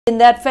In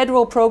that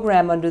federal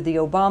program under the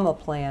Obama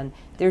plan,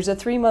 there's a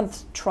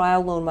 3-month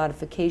trial loan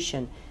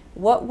modification.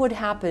 What would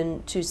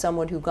happen to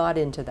someone who got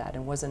into that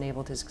and wasn't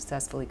able to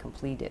successfully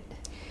complete it?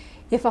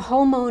 If a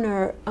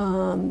homeowner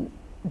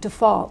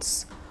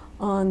defaults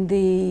on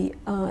the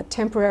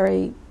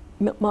temporary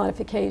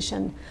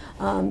modification,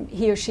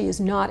 he or she is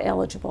not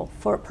eligible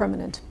for a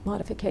permanent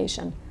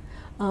modification.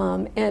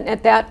 And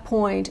at that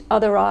point,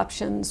 other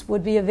options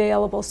would be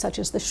available, such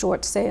as the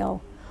short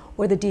sale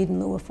or the deed in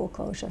lieu of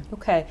foreclosure.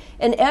 Okay.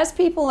 And as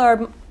people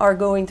are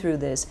going through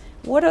this,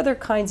 what other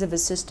kinds of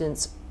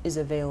assistance is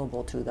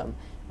available to them?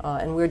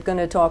 And we're going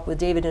to talk with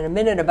David in a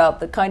minute about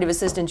the kind of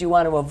assistance you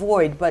want to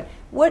avoid, but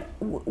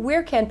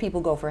where can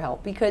people go for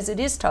help? Because it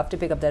is tough to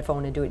pick up that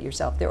phone and do it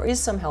yourself. There is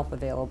some help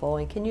available,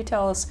 and can you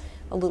tell us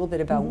a little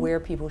bit about where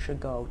people should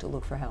go to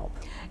look for help?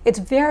 It's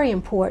very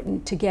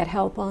important to get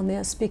help on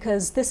this,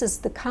 because this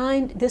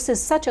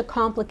is such a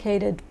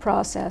complicated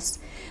process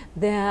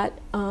that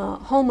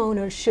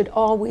homeowners should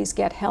always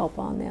get help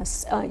on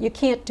this. You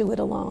can't do it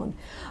alone.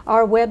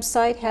 Our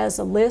website has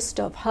a list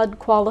of HUD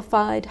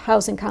qualified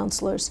housing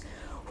counselors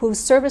whose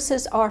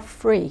services are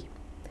free,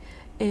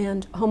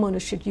 and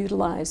homeowners should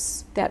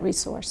utilize that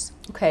resource.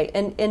 Okay,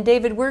 and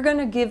David, we're going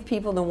to give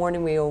people the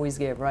warning we always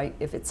give, right?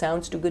 If it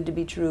sounds too good to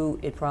be true,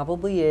 it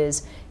probably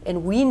is.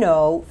 And we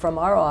know from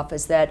our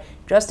office that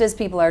just as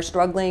people are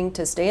struggling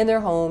to stay in their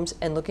homes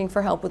and looking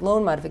for help with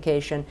loan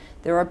modification,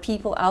 there are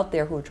people out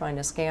there who are trying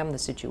to scam the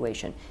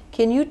situation.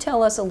 Can you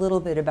tell us a little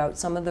bit about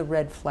some of the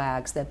red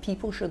flags that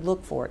people should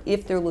look for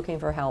if they're looking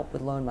for help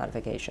with loan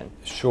modification?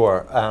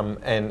 Sure,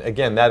 and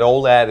again, that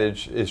old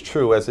adage is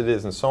true, as it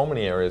is in so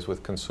many areas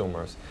with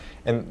consumers.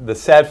 And the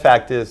sad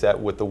fact is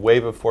that with the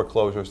wave of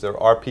foreclosures, there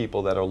are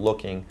people that are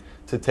looking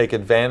to take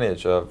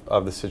advantage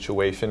of the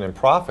situation and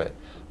profit.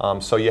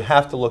 So you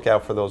have to look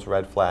out for those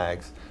red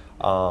flags.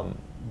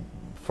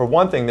 For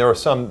one thing, there are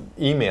some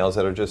emails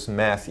that are just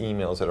mass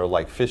emails that are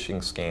like phishing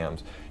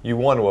scams. You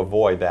want to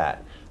avoid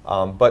that.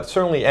 But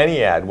certainly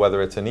any ad,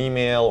 whether it's an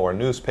email or a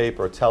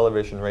newspaper or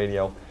television,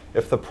 radio,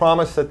 if the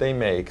promise that they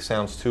make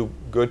sounds too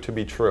good to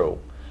be true,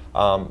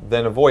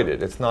 then avoid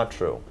it. It's not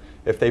true.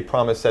 If they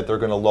promise that they're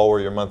going to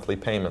lower your monthly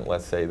payment,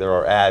 let's say, there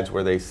are ads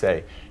where they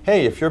say,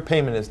 hey, if your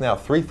payment is now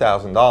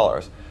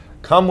 $3,000,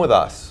 come with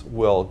us.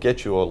 We'll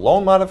get you a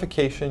loan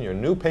modification. Your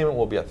new payment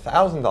will be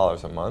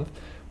 $1,000 a month.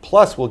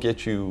 Plus, we'll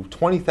get you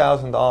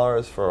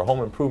 $20,000 for a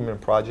home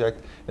improvement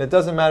project. And it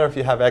doesn't matter if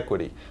you have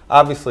equity.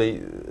 Obviously,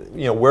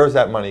 you know, where's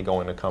that money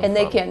going to come from? And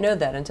they can't know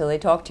that until they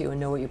talk to you and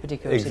know what your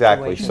particular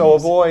exactly. situation So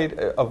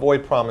is.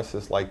 avoid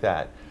promises like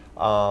that.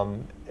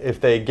 If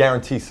they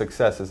guarantee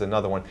success is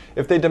another one.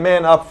 If they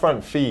demand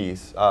upfront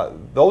fees,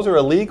 those are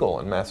illegal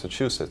in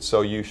Massachusetts.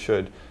 So you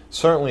should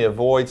certainly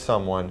avoid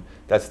someone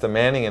that's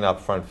demanding an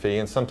upfront fee.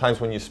 And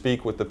sometimes when you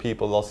speak with the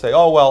people, they'll say,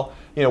 oh, well,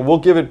 you know, we'll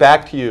give it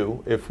back to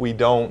you if we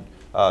don't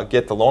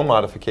get the loan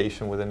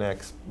modification within the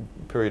next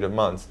period of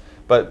months.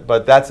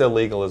 But that's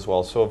illegal as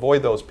well. So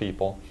avoid those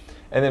people.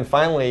 And then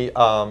finally,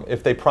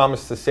 if they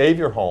promise to save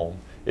your home,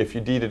 if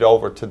you deed it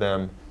over to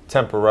them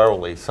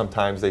temporarily,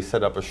 sometimes they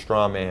set up a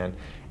straw man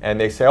and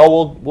they say,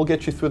 oh, we'll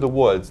get you through the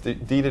woods,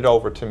 deed it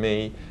over to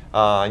me,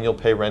 and you'll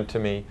pay rent to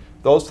me.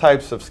 Those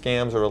types of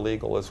scams are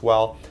illegal as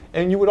well.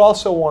 And you would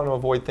also want to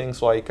avoid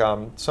things like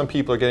some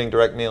people are getting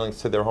direct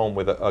mailings to their home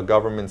with a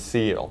government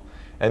seal.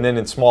 And then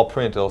in small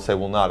print, it'll say,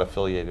 well, not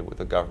affiliated with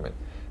the government.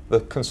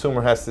 The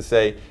consumer has to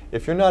say,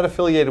 if you're not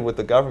affiliated with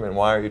the government,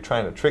 why are you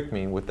trying to trick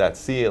me with that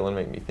seal and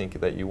make me think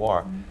that you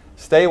are? Mm-hmm.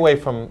 Stay away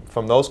from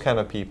those kind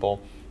of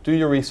people. Do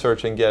your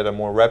research and get a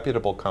more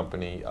reputable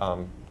company.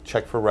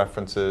 Check for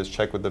references,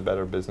 check with the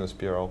Better Business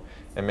Bureau,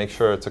 and make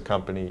sure it's a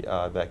company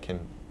that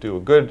can do a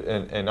good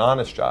and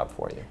honest job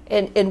for you.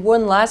 And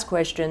one last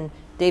question,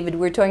 David,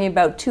 we're talking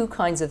about two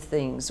kinds of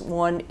things.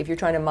 One, if you're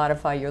trying to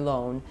modify your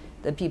loan,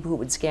 the people who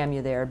would scam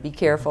you there, be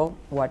careful,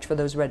 watch for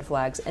those red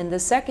flags. And the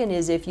second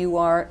is if you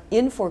are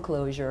in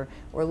foreclosure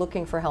or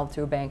looking for help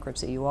through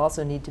bankruptcy, you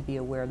also need to be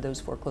aware of those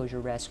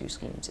foreclosure rescue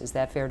schemes. Is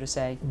that fair to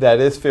say?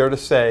 That is fair to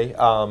say.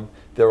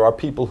 There are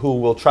people who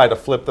will try to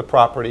flip the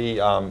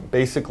property,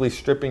 basically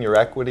stripping your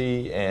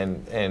equity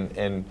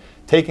and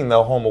taking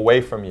the home away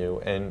from you,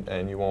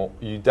 and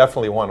you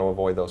definitely want to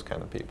avoid those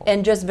kind of people.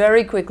 And just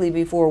very quickly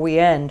before we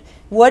end,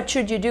 what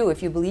should you do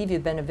if you believe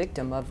you've been a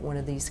victim of one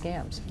of these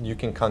scams? You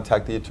can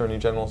contact the Attorney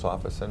General's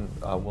office and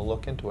we'll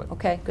look into it.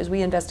 Okay, because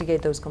we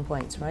investigate those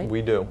complaints, right?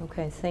 We do.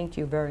 Okay, thank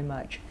you very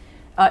much.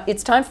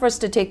 It's time for us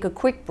to take a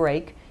quick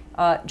break.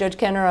 Judge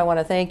Kenner, I want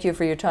to thank you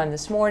for your time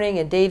this morning,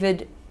 and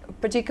David,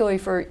 particularly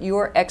for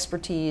your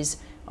expertise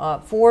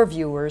for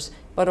viewers,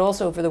 but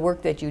also for the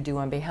work that you do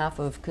on behalf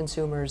of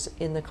consumers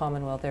in the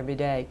Commonwealth every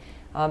day.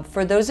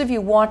 For those of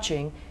you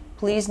watching,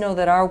 please know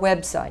that our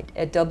website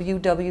at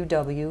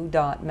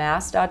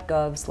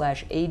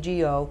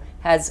www.mass.gov/AGO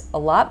has a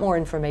lot more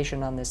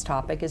information on this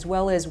topic, as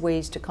well as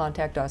ways to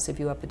contact us if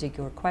you have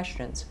particular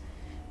questions.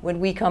 When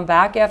we come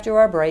back after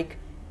our break,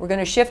 we're going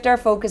to shift our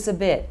focus a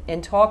bit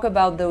and talk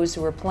about those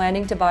who are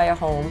planning to buy a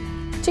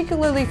home,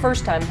 particularly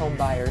first-time home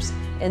buyers,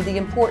 and the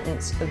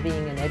importance of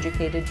being an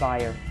educated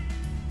buyer.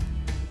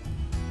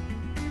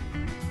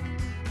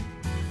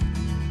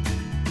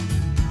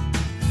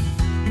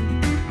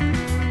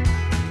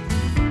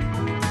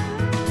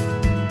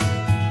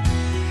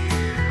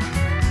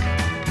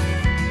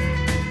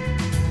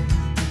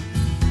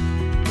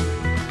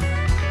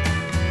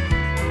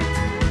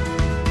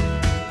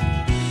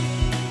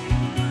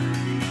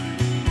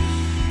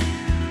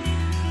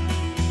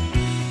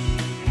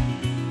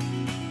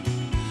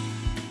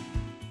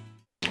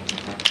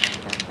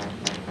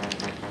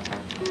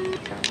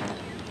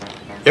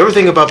 You ever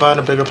think about buying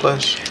a bigger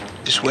place?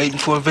 Just waiting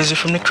for a visit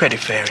from the credit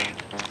fairy.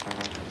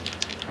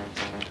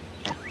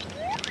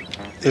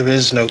 There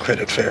is no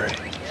credit fairy.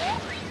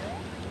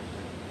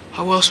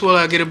 How else will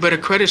I get a better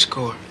credit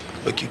score?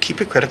 Look, you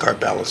keep your credit card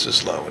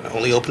balances low and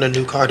only open a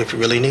new card if you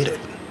really need it.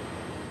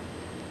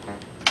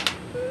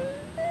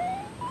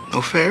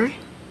 No fairy?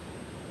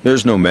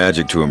 There's no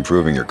magic to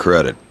improving your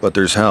credit, but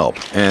there's help,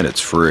 and it's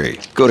free.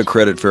 Go to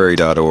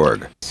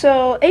creditfairy.org.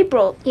 So,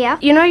 April. Yeah?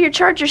 You know your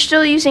charger's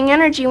still using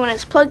energy when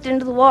it's plugged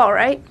into the wall,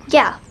 right?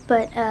 Yeah,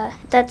 but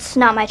that's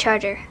not my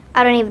charger.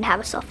 I don't even have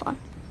a cell phone.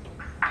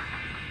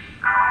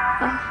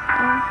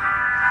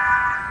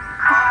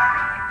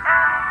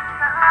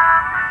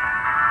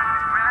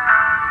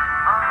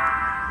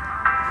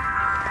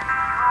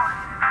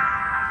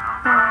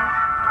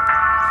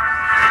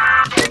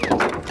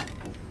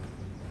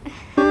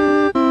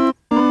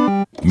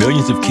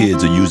 Millions of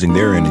kids are using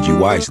their energy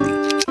wisely.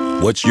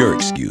 What's your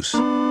excuse?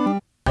 What's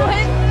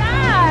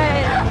that?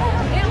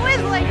 It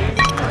was like...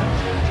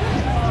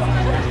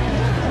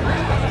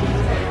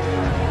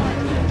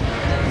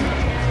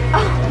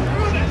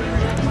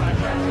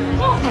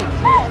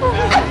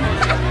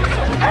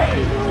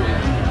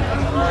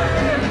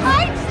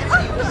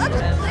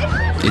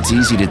 It's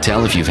easy to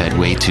tell if you've had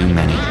way too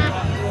many.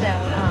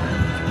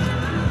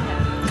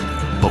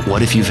 But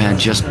what if you've had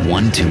just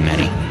one too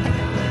many?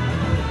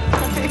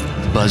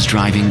 Buzz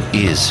driving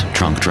is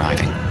drunk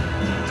driving.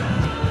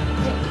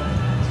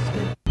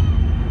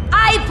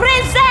 I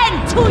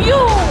present to you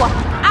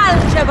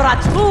Algebra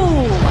 2,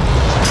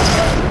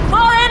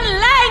 Foreign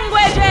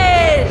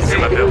Languages,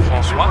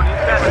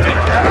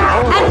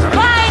 and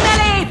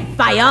finally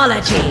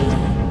Biology.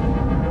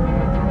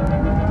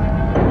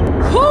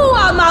 Who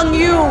among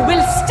you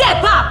will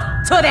step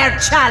up to their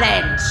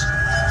challenge?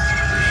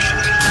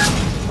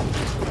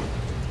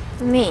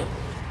 Me.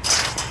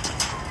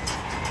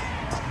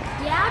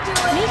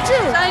 Me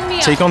too. Sign me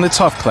up. Take on the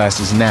tough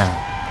classes now.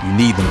 You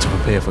need them to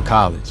prepare for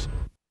college.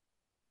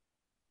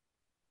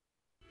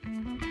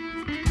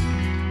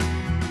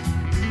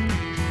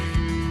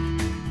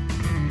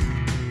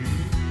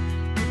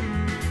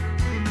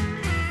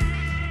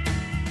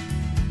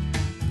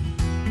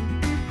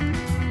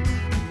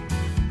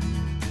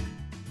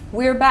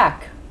 We're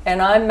back,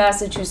 and I'm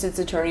Massachusetts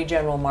Attorney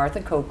General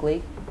Martha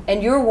Coakley,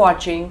 and you're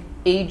watching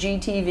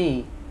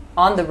AGTV,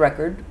 On the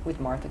Record with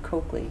Martha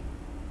Coakley.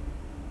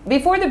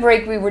 Before the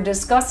break, we were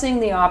discussing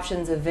the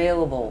options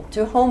available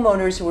to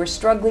homeowners who are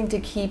struggling to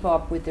keep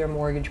up with their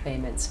mortgage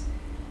payments.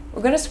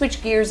 We're going to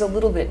switch gears a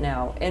little bit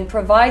now and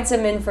provide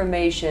some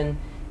information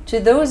to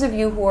those of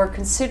you who are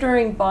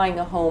considering buying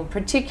a home,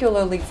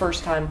 particularly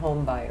first-time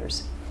home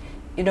buyers.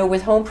 You know,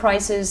 with home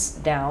prices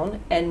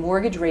down and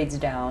mortgage rates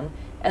down,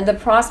 and the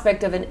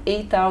prospect of an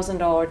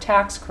 $8,000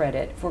 tax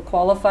credit for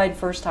qualified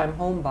first-time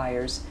home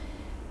buyers,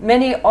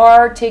 many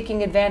are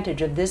taking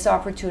advantage of this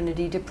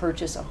opportunity to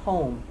purchase a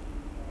home.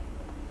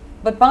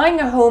 But buying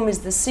a home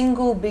is the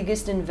single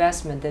biggest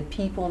investment that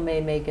people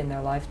may make in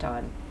their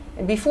lifetime.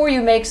 And before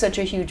you make such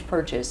a huge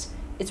purchase,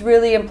 it's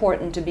really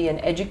important to be an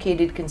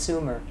educated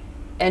consumer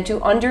and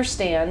to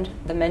understand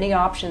the many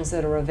options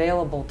that are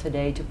available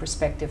today to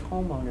prospective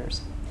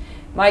homeowners.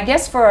 My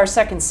guests for our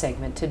second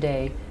segment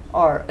today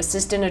are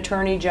Assistant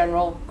Attorney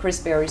General Chris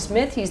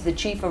Berry-Smith. He's the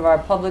Chief of our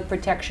Public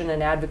Protection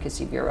and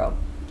Advocacy Bureau.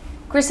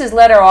 Chris has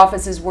led our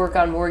office's work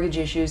on mortgage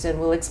issues and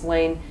will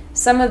explain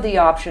some of the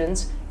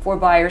options for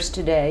buyers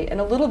today and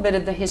a little bit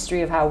of the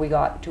history of how we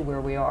got to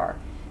where we are.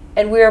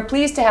 And we are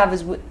pleased to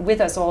have with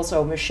us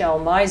also Michelle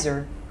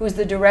Meisier, who is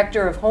the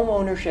Director of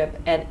Homeownership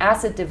and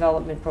Asset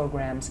Development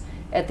Programs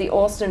at the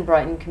Allston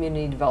Brighton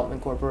Community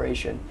Development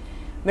Corporation.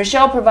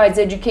 Michelle provides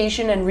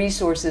education and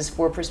resources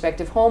for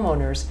prospective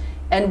homeowners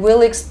and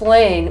will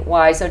explain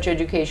why such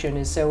education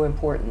is so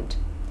important.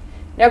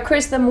 Now,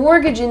 Chris, the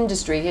mortgage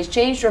industry has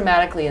changed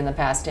dramatically in the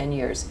past 10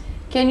 years.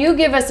 Can you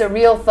give us a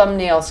real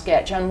thumbnail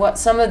sketch on what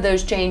some of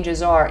those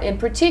changes are, and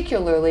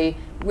particularly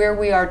where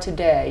we are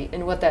today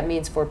and what that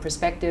means for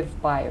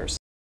prospective buyers?